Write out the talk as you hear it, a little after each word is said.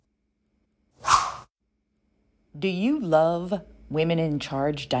Do you love women in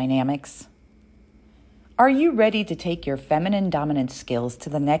charge dynamics? Are you ready to take your feminine dominance skills to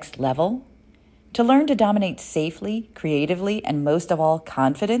the next level? To learn to dominate safely, creatively, and most of all,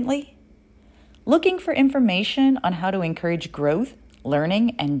 confidently? Looking for information on how to encourage growth,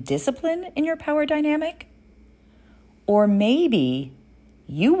 learning, and discipline in your power dynamic? Or maybe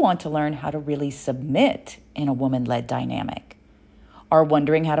you want to learn how to really submit in a woman-led dynamic? Are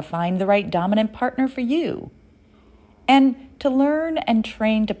wondering how to find the right dominant partner for you? And to learn and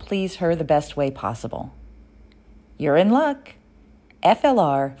train to please her the best way possible? You're in luck.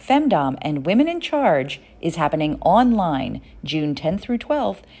 FLR, Femdom, and Women in Charge is happening online June 10th through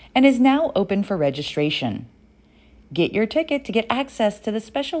 12th and is now open for registration. Get your ticket to get access to the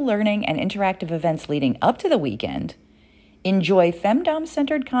special learning and interactive events leading up to the weekend. Enjoy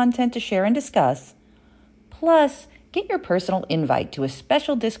Femdom-centered content to share and discuss. Plus, get your personal invite to a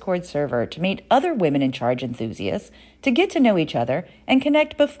special Discord server to meet other Women in Charge enthusiasts, to get to know each other and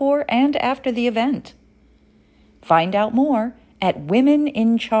connect before and after the event. Find out more at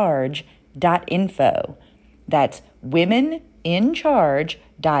womenincharge.info. That's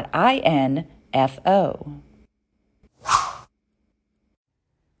womenincharge.info.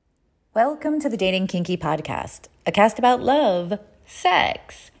 Welcome to the Dating Kinky Podcast, a cast about love,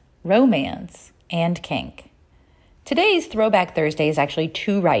 sex, romance, and kink. Today's Throwback Thursday is actually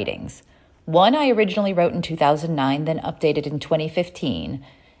two writings. One I originally wrote in 2009, then updated in 2015,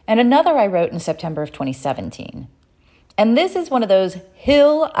 and another I wrote in September of 2017. And this is one of those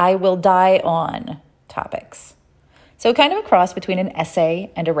hill I will die on topics. So kind of a cross between an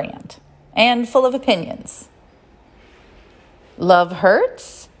essay and a rant, and full of opinions. Love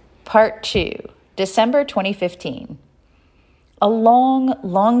Hurts, Part 2, December 2015. A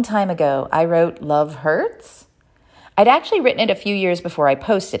long time ago, I wrote Love Hurts. I'd actually written it a few years before I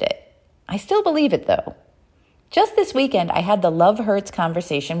posted it. I still believe it, though. Just this weekend, I had the Love Hurts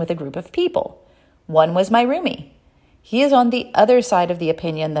conversation with a group of people. One was my roomie. He is on the other side of the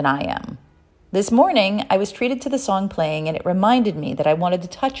opinion than I am. This morning, I was treated to the song playing, and it reminded me that I wanted to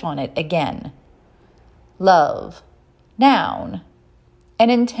touch on it again. Love. Noun. An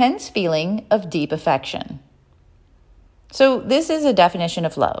intense feeling of deep affection. So this is a definition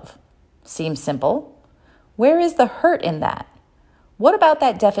of love. Seems simple. Where is the hurt in that? What about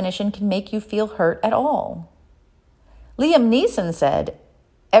that definition can make you feel hurt at all? Liam Neeson said,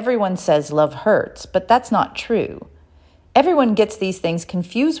 "Everyone says love hurts, but that's not true. Everyone gets these things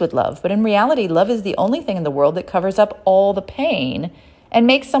confused with love, but in reality, love is the only thing in the world that covers up all the pain and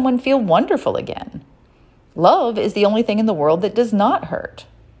makes someone feel wonderful again. Love is the only thing in the world that does not hurt."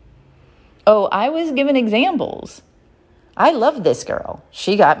 Oh, I was given examples. I loved this girl.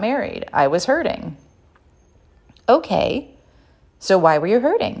 She got married. I was hurting. Okay, so why were you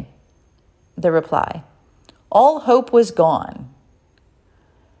hurting? The reply, all hope was gone.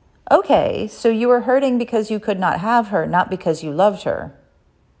 Okay, so you were hurting because you could not have her, not because you loved her.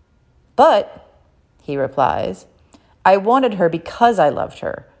 But, he replies, I wanted her because I loved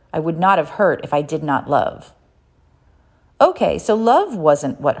her. I would not have hurt if I did not love. Okay, so love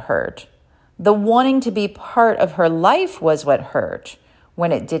wasn't what hurt. The wanting to be part of her life was what hurt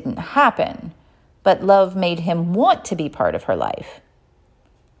when it didn't happen. But love made him want to be part of her life.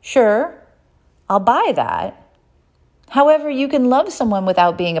 Sure, I'll buy that. However, you can love someone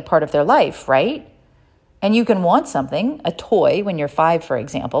without being a part of their life, right? And you can want something, a toy when you're 5, for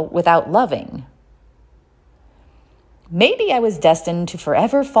example, without loving. Maybe I was destined to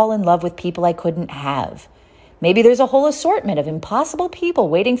forever fall in love with people I couldn't have. Maybe there's a whole assortment of impossible people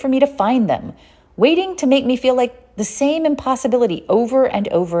waiting for me to find them, waiting to make me feel like the same impossibility over and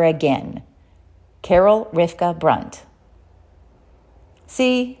over again. Carol Rivka Brunt.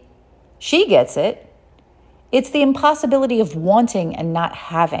 See, she gets it. It's the impossibility of wanting and not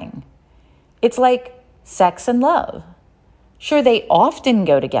having. It's like sex and love. Sure, they often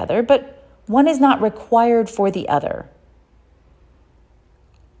go together, but one is not required for the other.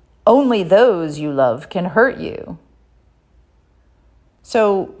 Only those you love can hurt you.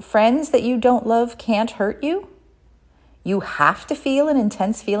 So friends that you don't love can't hurt you? You have to feel an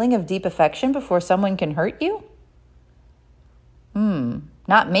intense feeling of deep affection before someone can hurt you?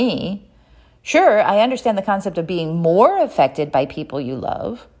 Not me. Sure, I understand the concept of being more affected by people you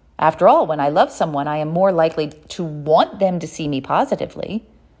love. After all, when I love someone, I am more likely to want them to see me positively.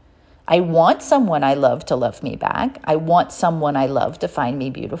 I want someone I love to love me back. I want someone I love to find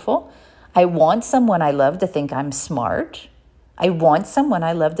me beautiful. I want someone I love to think I'm smart. I want someone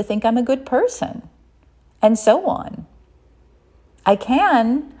I love to think I'm a good person. And so on. I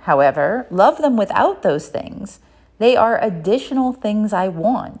can, however, love them without those things. They are additional things I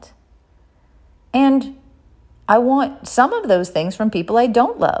want. And I want some of those things from people I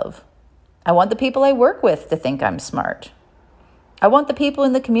don't love. I want the people I work with to think I'm smart. I want the people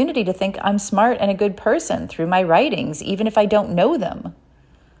in the community to think I'm smart and a good person through my writings, even if I don't know them.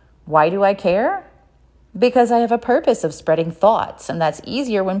 Why do I care? Because I have a purpose of spreading thoughts, and that's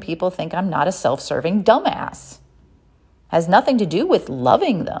easier when people think I'm not a self-serving dumbass. Has nothing to do with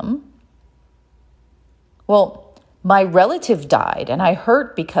loving them. Well, my relative died, and I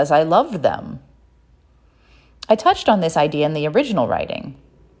hurt because I loved them. I touched on this idea in the original writing.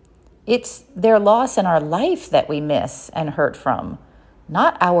 It's their loss in our life that we miss and hurt from,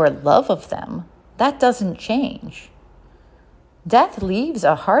 not our love of them. That doesn't change. Death leaves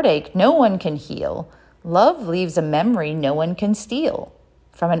a heartache no one can heal. Love leaves a memory no one can steal,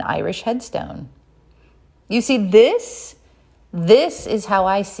 from an Irish headstone. You see, this is how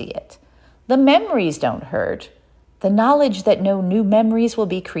I see it. The memories don't hurt. The knowledge that no new memories will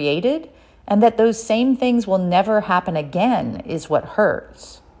be created and that those same things will never happen again is what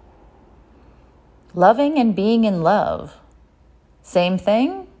hurts. Loving and being in love, same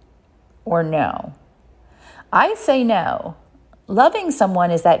thing or no? I say no. Loving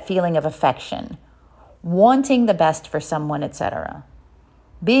someone is that feeling of affection, wanting the best for someone, etc.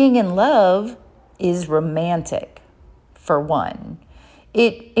 Being in love is romantic, for one.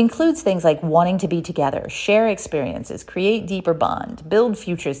 It includes things like wanting to be together, share experiences, create deeper bond, build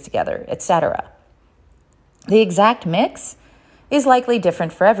futures together, etc. The exact mix is likely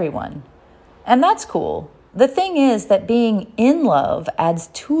different for everyone. And that's cool. The thing is that being in love adds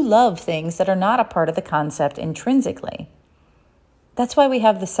to love things that are not a part of the concept intrinsically. That's why we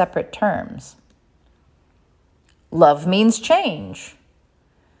have the separate terms. Love means change.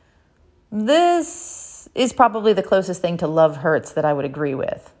 This is probably the closest thing to love hurts that I would agree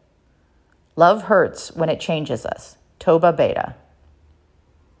with. Love hurts when it changes us. Toba Beta.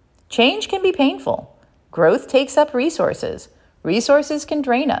 Change can be painful. Growth takes up resources. Resources can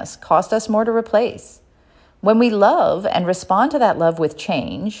drain us, cost us more to replace. When we love and respond to that love with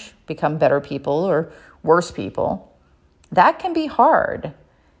change, become better people or worse people, that can be hard.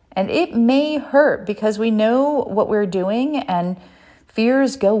 And it may hurt because we know what we're doing and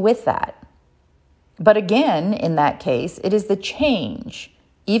fears go with that. But again, in that case, it is the change,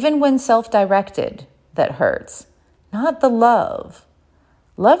 even when self-directed, that hurts, not the love.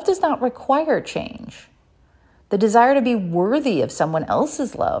 Love does not require change. The desire to be worthy of someone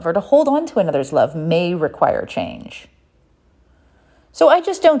else's love or to hold on to another's love may require change. So I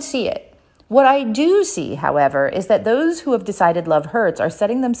just don't see it. What I do see, however, is that those who have decided love hurts are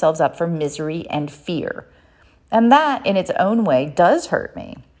setting themselves up for misery and fear. And that, in its own way, does hurt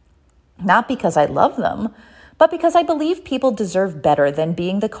me. Not because I love them, but because I believe people deserve better than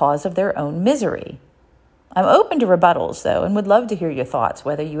being the cause of their own misery. I'm open to rebuttals, though, and would love to hear your thoughts,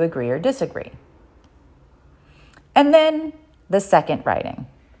 whether you agree or disagree. And then the second writing.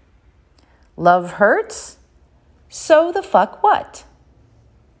 Love hurts? So the fuck what?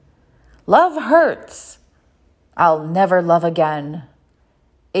 Love hurts. I'll never love again.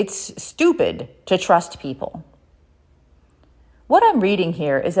 It's stupid to trust people. What I'm reading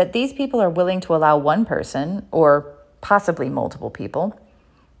here is that these people are willing to allow one person, or possibly multiple people,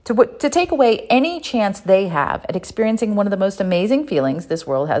 to take away any chance they have at experiencing one of the most amazing feelings this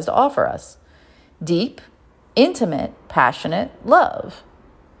world has to offer us. Deep, intimate, passionate love.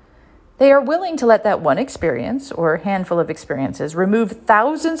 They are willing to let that one experience or handful of experiences remove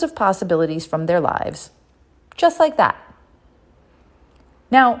thousands of possibilities from their lives, just like that.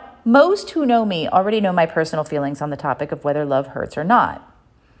 Now, most who know me already know my personal feelings on the topic of whether love hurts or not.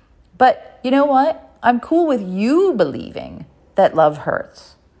 But you know what? I'm cool with you believing that love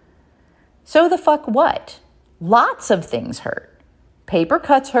hurts. So the fuck what? Lots of things hurt. Paper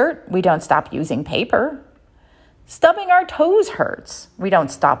cuts hurt. We don't stop using paper. Stubbing our toes hurts. We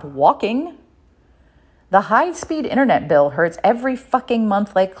don't stop walking. The high-speed internet bill hurts every fucking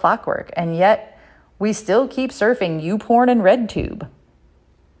month like clockwork, and yet we still keep surfing YouPorn and RedTube.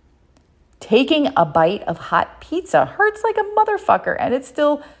 Taking a bite of hot pizza hurts like a motherfucker, and it's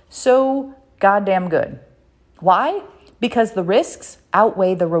still so goddamn good. Why? Because the risks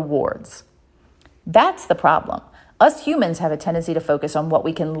outweigh the rewards. That's the problem. Us humans have a tendency to focus on what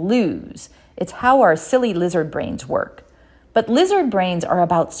we can lose. It's how our silly lizard brains work. But lizard brains are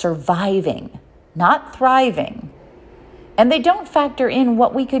about surviving, not thriving. And they don't factor in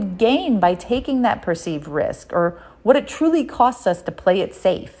what we could gain by taking that perceived risk or what it truly costs us to play it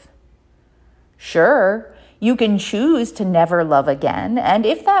safe. Sure, you can choose to never love again, and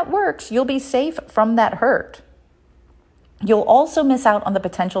if that works, you'll be safe from that hurt. You'll also miss out on the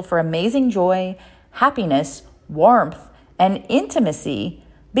potential for amazing joy, happiness, warmth, and intimacy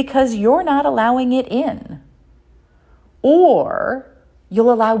because you're not allowing it in. Or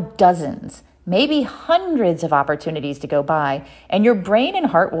you'll allow dozens, maybe hundreds of opportunities to go by, and your brain and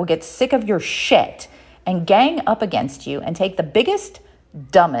heart will get sick of your shit and gang up against you and take the biggest,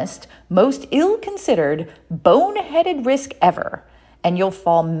 dumbest, most ill-considered, boneheaded risk ever. And you'll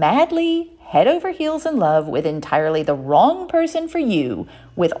fall madly, head over heels in love with entirely the wrong person for you,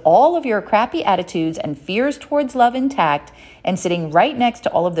 with all of your crappy attitudes and fears towards love intact, and sitting right next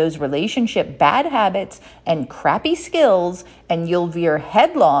to all of those relationship bad habits and crappy skills, and you'll veer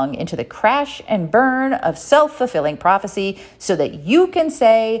headlong into the crash and burn of self-fulfilling prophecy so that you can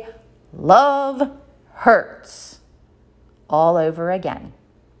say, love hurts, all over again.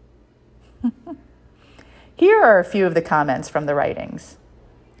 Here are a few of the comments from the writings.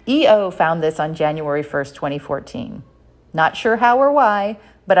 EO found this on January 1st, 2014. Not sure how or why,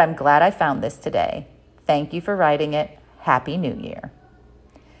 but I'm glad I found this today. Thank you for writing it. Happy New Year.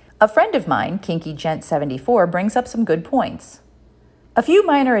 A friend of mine, Kinky Gent 74, brings up some good points. A few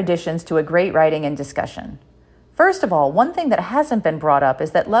minor additions to a great writing and discussion. First of all, one thing that hasn't been brought up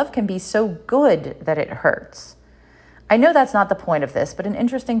is that love can be so good that it hurts. I know that's not the point of this, but an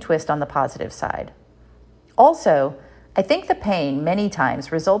interesting twist on the positive side. Also, I think the pain many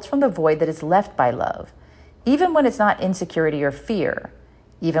times results from the void that is left by love, even when it's not insecurity or fear,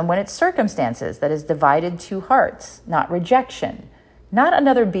 even when it's circumstances that has divided two hearts, not rejection, not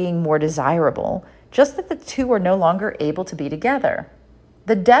another being more desirable, just that the two are no longer able to be together.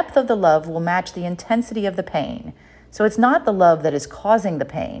 The depth of the love will match the intensity of the pain, so it's not the love that is causing the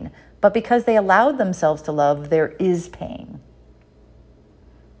pain, but because they allowed themselves to love, there is pain.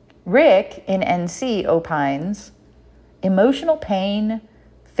 Rick in NC opines, emotional pain,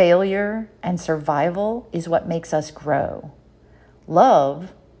 failure, and survival is what makes us grow.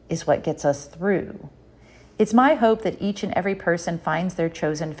 Love is what gets us through. It's my hope that each and every person finds their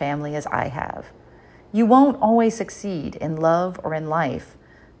chosen family as I have. You won't always succeed in love or in life,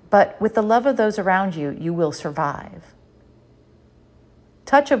 but with the love of those around you, you will survive.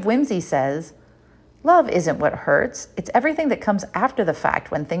 Touch of Whimsy says, love isn't what hurts. It's everything that comes after the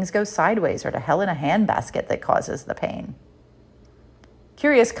fact when things go sideways or to hell in a handbasket that causes the pain.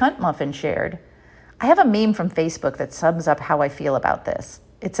 Curious Cunt Muffin shared, I have a meme from Facebook that sums up how I feel about this.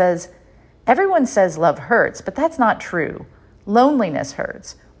 It says, everyone says love hurts, but that's not true. Loneliness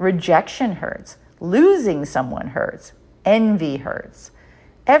hurts. Rejection hurts. Losing someone hurts. Envy hurts.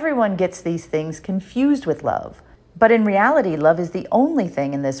 Everyone gets these things confused with love. But in reality, love is the only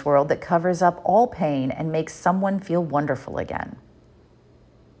thing in this world that covers up all pain and makes someone feel wonderful again.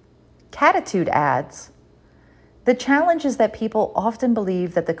 Catitude adds, the challenge is that people often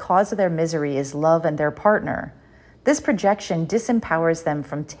believe that the cause of their misery is love and their partner. This projection disempowers them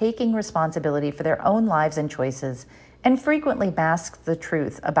from taking responsibility for their own lives and choices and frequently masks the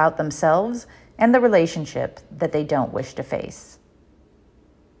truth about themselves and the relationship that they don't wish to face.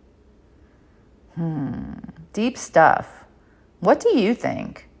 Deep stuff. What do you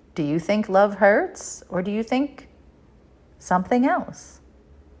think? Do you think love hurts, or do you think something else?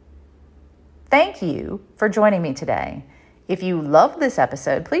 Thank you for joining me today. If you love this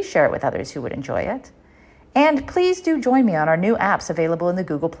episode, please share it with others who would enjoy it. And please do join me on our new apps available in the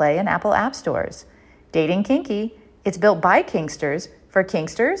Google Play and Apple App Stores. Dating Kinky, it's built by Kinksters, for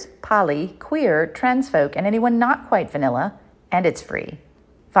Kinksters, poly, queer, trans folk, and anyone not quite vanilla, and it's free.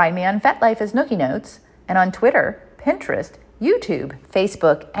 Find me on FetLife as Nookie Notes, and on Twitter, Pinterest, YouTube,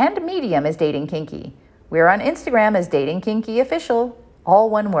 Facebook, and Medium as Dating Kinky. We're on Instagram as Dating Kinky Official, all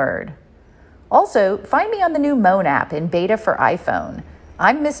one word. Also, find me on the new Moan app in beta for iPhone.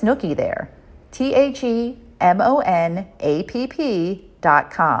 I'm Miss Nookie there.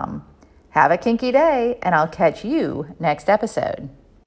 TheMonapp.com. Have a kinky day, and I'll catch you next episode.